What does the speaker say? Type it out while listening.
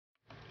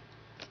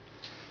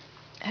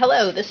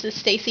Hello, this is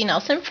Stacy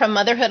Nelson from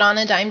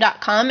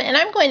motherhoodonadime.com, and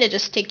I'm going to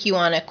just take you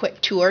on a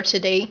quick tour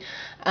today.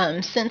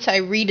 Since I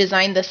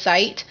redesigned the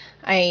site,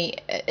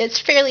 it's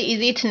fairly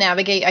easy to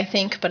navigate, I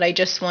think, but I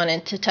just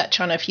wanted to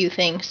touch on a few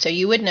things so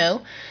you would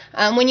know.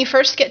 When you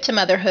first get to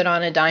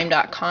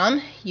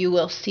motherhoodonadime.com, you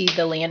will see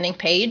the landing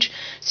page,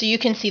 so you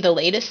can see the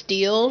latest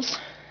deals.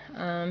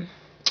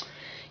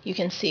 You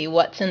can see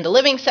what's in the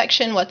living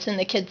section, what's in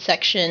the kids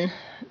section,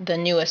 the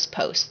newest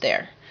post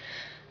there.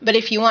 But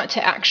if you want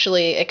to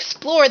actually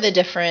explore the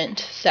different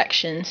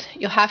sections,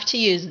 you'll have to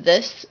use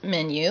this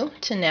menu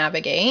to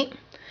navigate.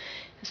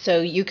 So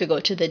you could go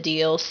to the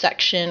deals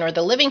section or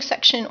the living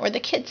section or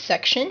the kids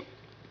section.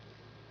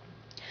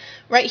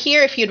 Right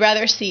here, if you'd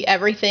rather see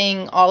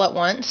everything all at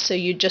once, so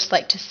you'd just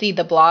like to see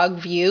the blog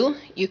view,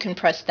 you can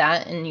press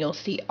that and you'll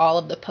see all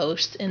of the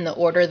posts in the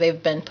order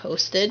they've been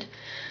posted.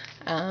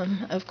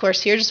 Of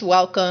course, here's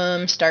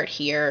welcome, start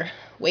here,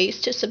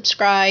 ways to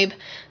subscribe.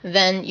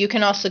 Then you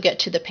can also get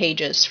to the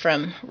pages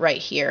from right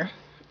here.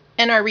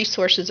 And our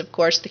resources, of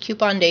course, the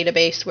coupon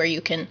database where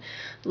you can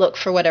look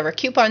for whatever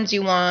coupons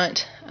you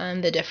want,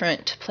 the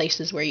different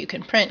places where you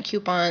can print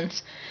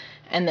coupons,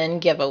 and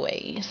then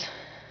giveaways.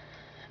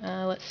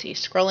 Let's see,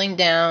 scrolling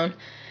down,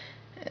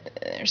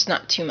 there's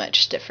not too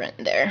much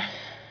different there.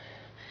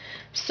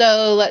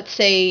 So let's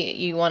say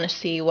you want to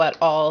see what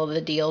all the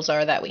deals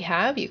are that we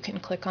have. You can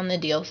click on the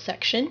deals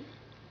section.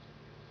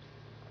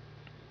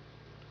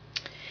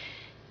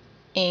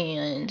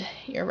 And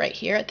you're right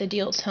here at the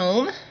deals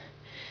home.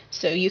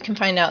 So you can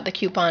find out the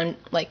coupon,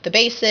 like the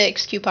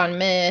basics, coupon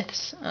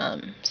myths,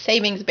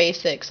 savings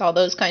basics, all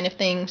those kind of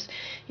things.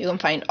 You can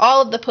find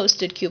all of the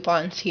posted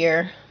coupons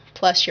here,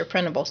 plus your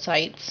printable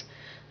sites.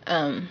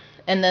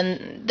 And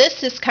then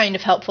this is kind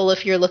of helpful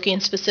if you're looking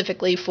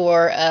specifically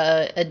for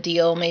a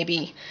deal.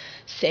 Maybe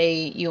say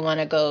you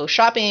want to go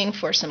shopping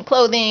for some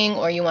clothing,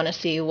 or you want to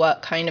see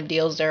what kind of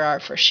deals there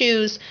are for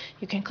shoes.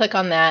 You can click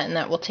on that and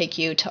that will take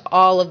you to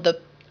all of the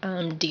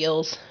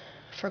deals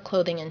for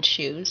clothing and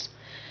shoes.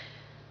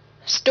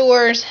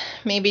 Stores,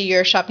 maybe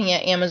you're shopping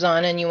at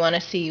Amazon and you want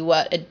to see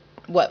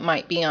what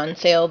might be on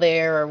sale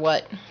there, or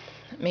what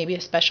maybe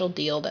a special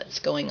deal that's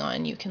going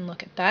on. You can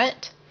look at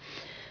that.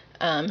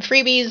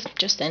 Freebies,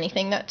 just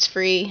anything that's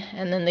free,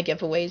 and then the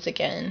giveaways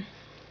again.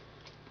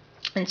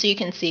 And so you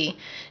can see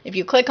if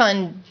you click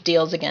on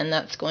deals again,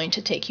 that's going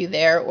to take you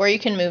there, or you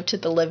can move to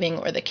the living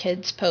or the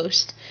kids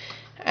post.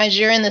 As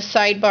you're in the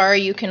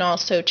sidebar, you can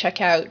also check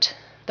out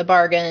the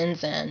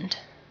bargains, and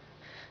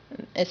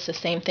it's the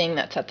same thing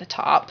that's at the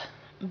top,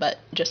 but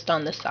just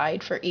on the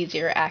side for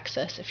easier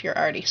access if you're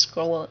already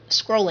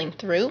scrolling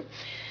through.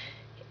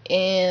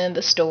 And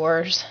the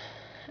stores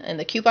and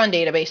the coupon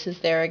database is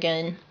there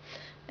again.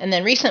 And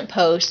then recent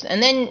posts,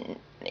 and then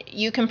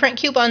you can print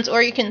coupons,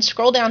 or you can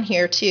scroll down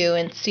here too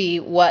and see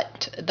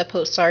what the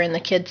posts are in the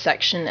kids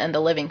section and the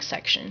living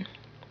section.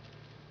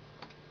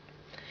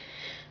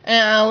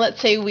 Now let's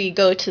say we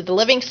go to the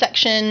living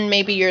section.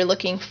 Maybe you're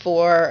looking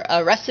for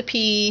a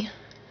recipe,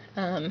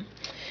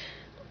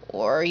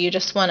 or you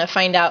just want to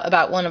find out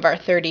about one of our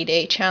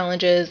 30-day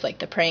challenges, like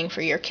the Praying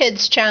for Your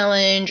Kids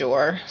challenge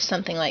or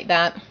something like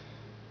that.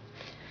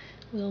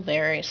 We'll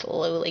very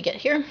slowly get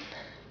here.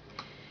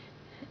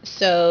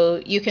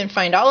 So you can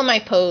find all of my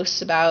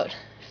posts about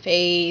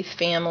faith,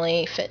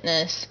 family,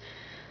 fitness,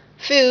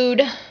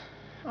 food,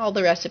 all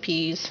the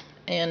recipes,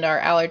 and our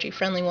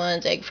allergy-friendly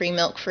ones, egg-free,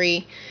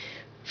 milk-free,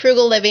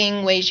 frugal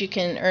living, ways you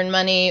can earn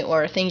money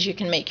or things you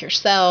can make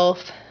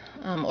yourself,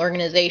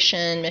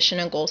 organization, mission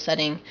and goal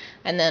setting,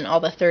 and then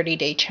all the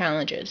 30-day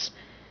challenges.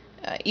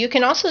 You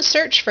can also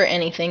search for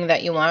anything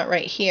that you want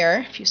right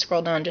here if you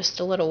scroll down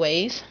just a little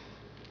ways.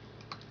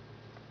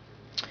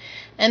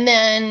 And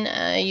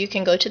then you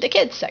can go to the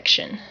kids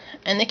section.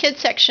 And the kids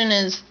section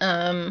is,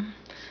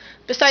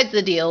 besides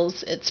the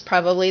deals, it's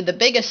probably the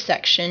biggest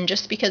section,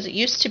 just because it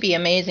used to be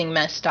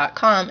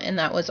AmazingMess.com, and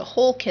that was a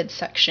whole kids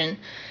section,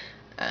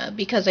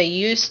 because I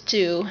used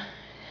to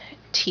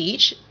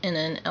teach in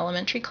an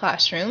elementary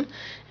classroom,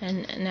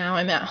 and now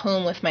I'm at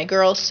home with my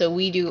girls, so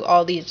we do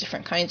all these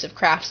different kinds of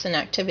crafts and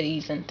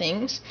activities and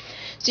things.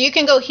 So you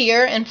can go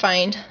here and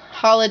find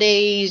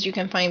holidays. You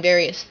can find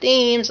various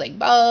themes like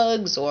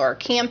bugs or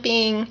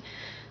camping.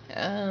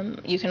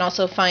 You can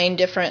also find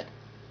different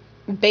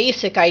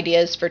basic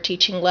ideas for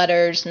teaching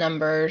letters,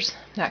 numbers,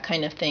 that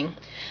kind of thing.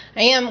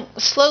 I am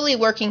slowly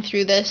working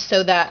through this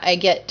so that I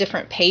get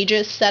different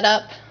pages set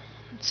up.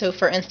 So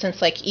for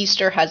instance, like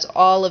Easter has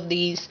all of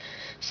these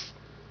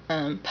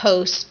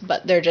posts,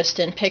 but they're just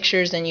in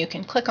pictures, and you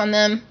can click on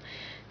them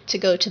to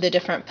go to the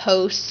different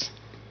posts.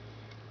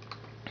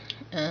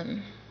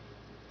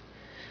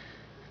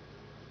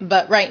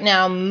 But right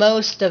now,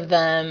 most of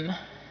them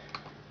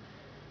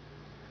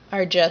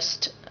are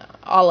just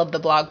all of the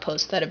blog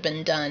posts that have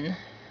been done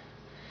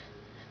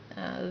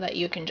that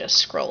you can just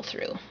scroll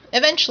through.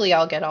 Eventually,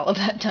 I'll get all of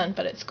that done,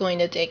 but it's going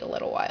to take a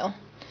little while.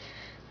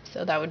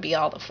 So that would be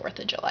all the 4th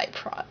of July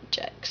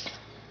projects.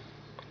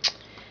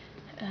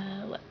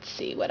 Let's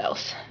see what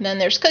else. Then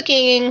there's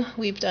cooking.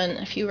 We've done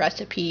a few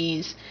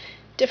recipes,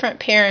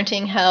 different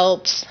parenting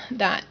helps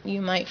that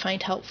you might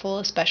find helpful,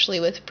 especially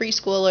with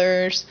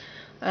preschoolers.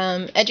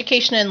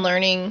 Education and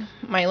learning.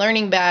 My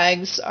learning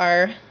bags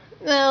are,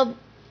 well,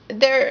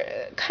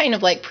 they're kind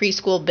of like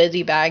preschool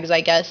busy bags,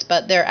 I guess,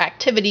 but they're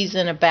activities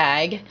in a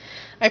bag.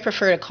 I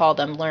prefer to call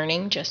them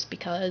learning just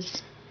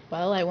because,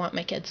 well, I want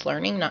my kids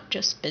learning, not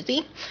just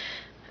busy.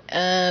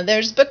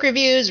 There's book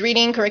reviews,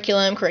 reading,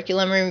 curriculum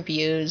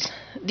reviews.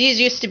 These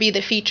used to be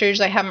the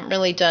features. I haven't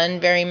really done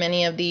very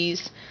many of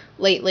these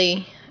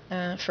lately.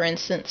 For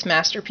instance,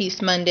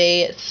 Masterpiece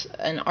Monday, it's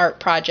an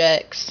art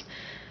projects.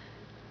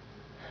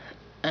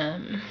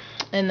 And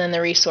then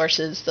the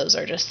resources, those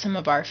are just some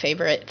of our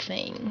favorite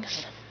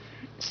things.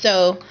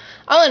 So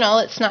all in all,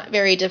 it's not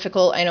very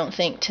difficult, I don't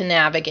think, to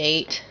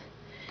navigate.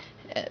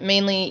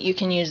 Mainly you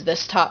can use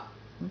this top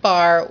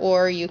bar,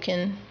 or you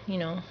can,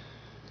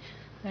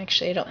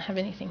 actually I don't have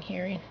anything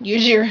here.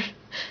 Use your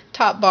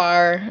top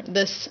bar.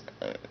 This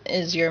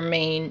is your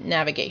main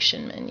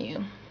navigation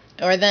menu.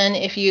 Or then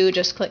if you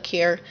just click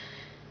here,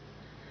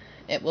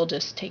 it will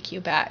just take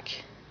you back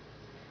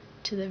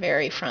to the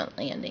very front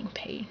landing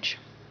page.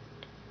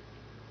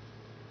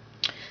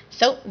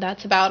 So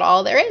that's about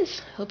all there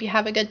is. Hope you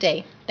have a good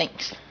day.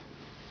 Thanks.